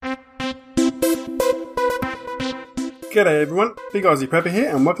G'day everyone, Big Aussie Prepper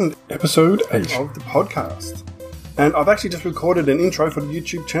here and welcome to episode 8 of the podcast. And I've actually just recorded an intro for the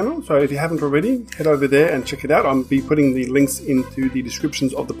YouTube channel, so if you haven't already, head over there and check it out. I'll be putting the links into the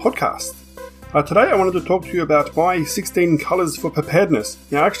descriptions of the podcast. Today I wanted to talk to you about my 16 colours for preparedness.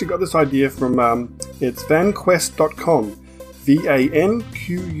 Now I actually got this idea from, it's vanquest.com,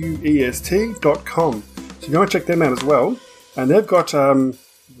 vanquest.com. So if you want to check them out as well, and they've got 3,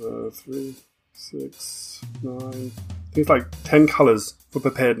 6, 9, I think it's like 10 colours for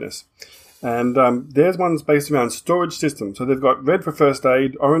preparedness. And there's ones based around storage systems. So they've got red for first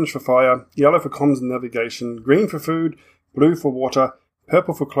aid, orange for fire, yellow for comms and navigation, green for food, blue for water,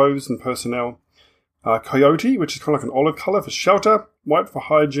 purple for clothes and personnel, coyote, which is kind of like an olive colour for shelter, white for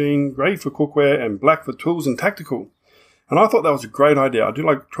hygiene, grey for cookware, and black for tools and tactical. And I thought that was a great idea. I do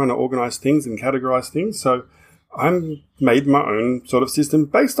like trying to organise things and categorise things, so I made my own sort of system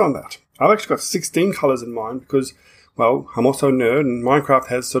based on that. I've actually got 16 colours in mind because, well, I'm also a nerd and Minecraft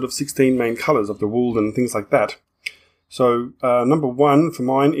has sort of 16 main colours of the wool and things like that. So number 1 for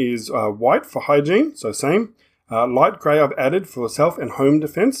mine is white for hygiene, so same. Light grey I've added for self and home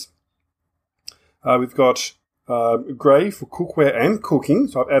defence. We've got grey for cookware and cooking,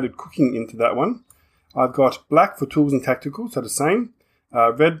 so I've added cooking into that one. I've got black for tools and tactical, so the same.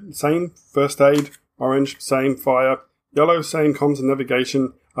 Red, same, first aid. Orange, same, fire. Yellow, same, comms and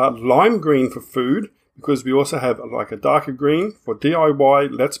navigation. Lime green for food, because we also have like a darker green for DIY,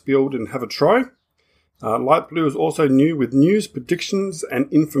 let's build and have a try. Light blue is also new with news, predictions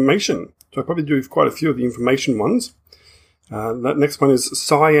and information. So I'll probably do quite a few of the information ones. That next one is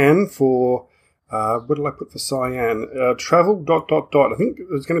cyan for, what did I put for cyan? Travel, ... I think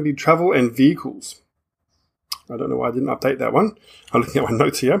it's going to be travel and vehicles. I don't know why I didn't update that one. I'm looking at my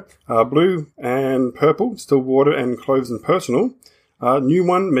notes here. Blue and purple, still water and clothes and personal. New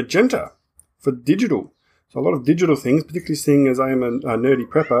one, magenta for digital. So a lot of digital things, particularly seeing as I am a nerdy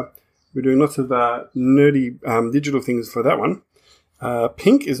prepper. We're doing lots of nerdy digital things for that one.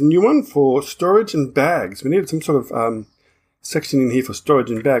 Pink is a new one for storage and bags. We needed some sort of section in here for storage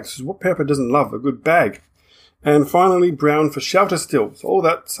and bags. So what prepper doesn't love a good bag? And finally, brown for shelter still. So all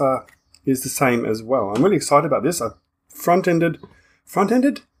that is the same as well. I'm really excited about this. I've front-ended?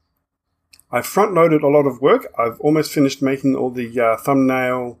 I front-loaded a lot of work. I've almost finished making all the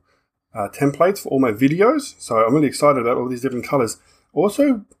thumbnail templates for all my videos. So I'm really excited about all these different colours.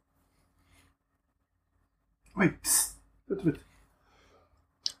 Also, I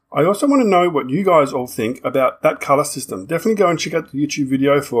also want to know what you guys all think about that colour system. Definitely go and check out the YouTube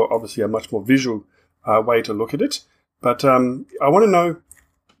video for obviously a much more visual way to look at it. But I want to know,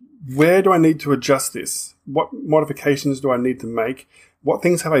 where do I need to adjust this? What modifications do I need to make? What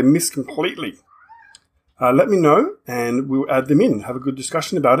things have I missed completely? Let me know and we'll add them in, have a good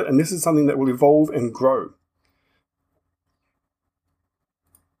discussion about it. And this is something that will evolve and grow.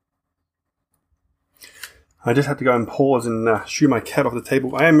 I just had to go and pause and shoo my cat off the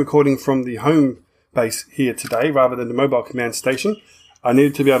table. I am recording from the home base here today rather than the mobile command station. I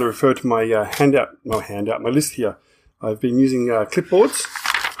needed to be able to refer to my my list here. I've been using clipboards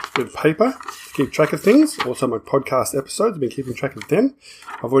with paper to keep track of things. Also my podcast episodes, I've been keeping track of them.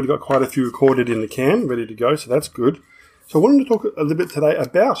 I've already got quite a few recorded in the can, ready to go, so that's good. So I wanted to talk a little bit today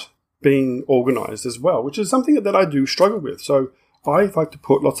about being organised as well, which is something that I do struggle with. So I like to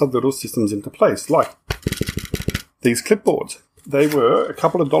put lots of little systems into place, like these clipboards. They were a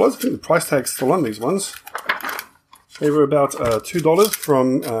couple of dollars. I think the price tag's still on these ones. They were about $2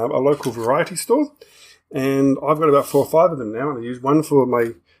 from a local variety store. And I've got about 4 or 5 of them now. And I use one for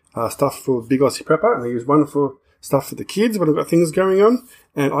my stuff for Big Aussie Prepper. And I use one for stuff for the kids when I've got things going on.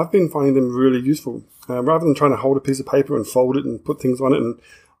 And I've been finding them really useful. Rather than trying to hold a piece of paper and fold it and put things on it. And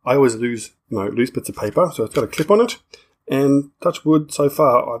I always lose bits of paper. So it's got a clip on it. And touch wood, so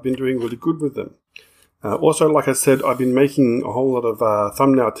far, I've been doing really good with them. Also, like I said, I've been making a whole lot of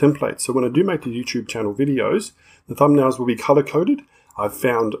thumbnail templates. So when I do make the YouTube channel videos, the thumbnails will be color-coded. I've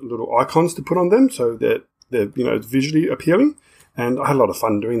found little icons to put on them so that they're visually appealing. And I had a lot of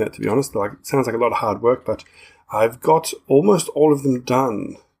fun doing that, to be honest. It sounds like a lot of hard work, but I've got almost all of them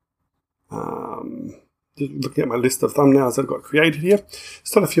done. Just looking at my list of thumbnails that I've got created here.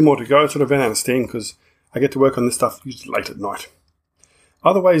 Still a few more to go. I sort of ran out of steam because I get to work on this stuff usually late at night.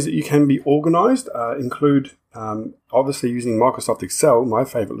 Other ways that you can be organised include obviously using Microsoft Excel, my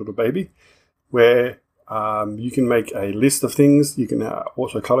favourite little baby, where you can make a list of things. You can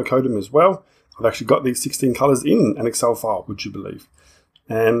also colour code them as well. I've actually got these 16 colours in an Excel file, would you believe?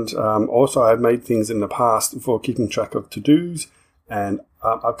 And also I've made things in the past for keeping track of to-dos and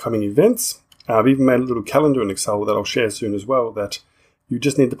upcoming events. I've even made a little calendar in Excel that I'll share soon as well that You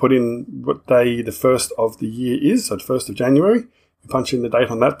just need to put in what day the first of the year is, so the 1st of January. You punch in the date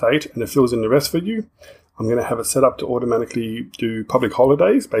on that date and it fills in the rest for you. I'm going to have it set up to automatically do public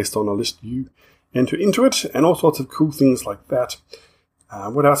holidays based on a list you enter into it and all sorts of cool things like that.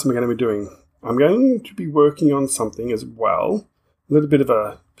 What else am I going to be doing? I'm going to be working on something as well. A little bit of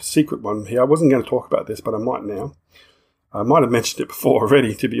a secret one here. I wasn't going to talk about this, but I might now. I might have mentioned it before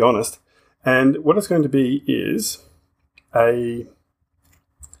already, to be honest. And what it's going to be is a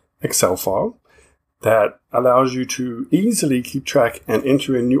Excel file that allows you to easily keep track and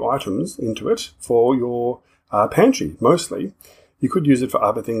enter in new items into it for your pantry, mostly. You could use it for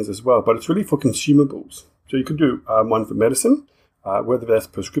other things as well, but it's really for consumables. So you could do one for medicine, whether that's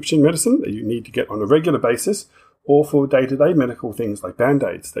prescription medicine that you need to get on a regular basis, or for day-to-day medical things like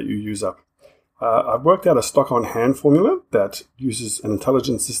Band-Aids that you use up. I've worked out a stock-on-hand formula that uses an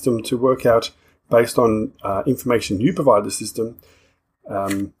intelligence system to work out, based on information you provide the system,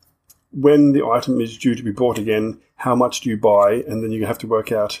 when the item is due to be bought again, how much do you buy, and then you have to work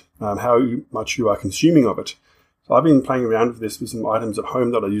out how much you are consuming of it. So I've been playing around with this with some items at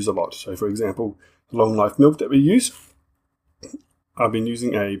home that I use a lot. So for example, the long life milk that we use, I've been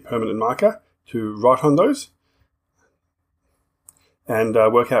using a permanent marker to write on those and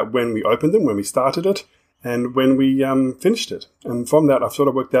work out when we opened them, when we started it, and when we finished it. And from that, I've sort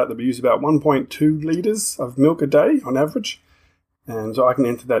of worked out that we use about 1.2 litres of milk a day on average. And so I can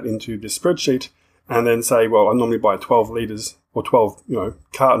enter that into this spreadsheet and then say, well, I normally buy 12 litres or 12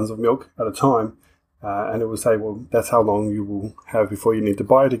 cartons of milk at a time. And it will say, well, that's how long you will have before you need to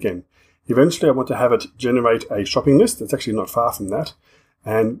buy it again. Eventually, I want to have it generate a shopping list. It's actually not far from that.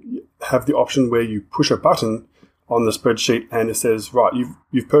 And have the option where you push a button on the spreadsheet and it says, right,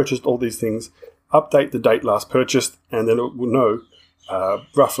 you've purchased all these things. Update the date last purchased, and then it will know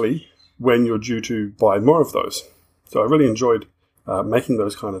roughly when you're due to buy more of those. So I really enjoyed making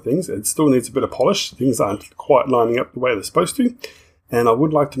those kind of things. It still needs a bit of polish. Things aren't quite lining up the way they're supposed to. And I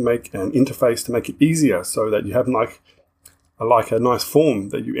would like to make an interface to make it easier so that you have like a nice form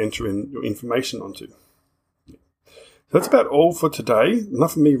that you enter in your information onto. So that's about all for today.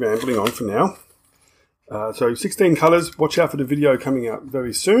 Enough of me rambling on for now. So 16 colours. Watch out for the video coming out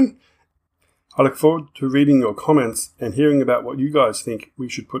very soon. I look forward to reading your comments and hearing about what you guys think we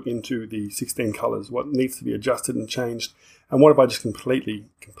should put into the 16 colours, what needs to be adjusted and changed, and what have I just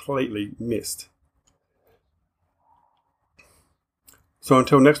completely missed. So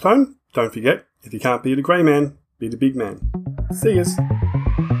until next time, don't forget, if you can't be the grey man, be the big man. See yous.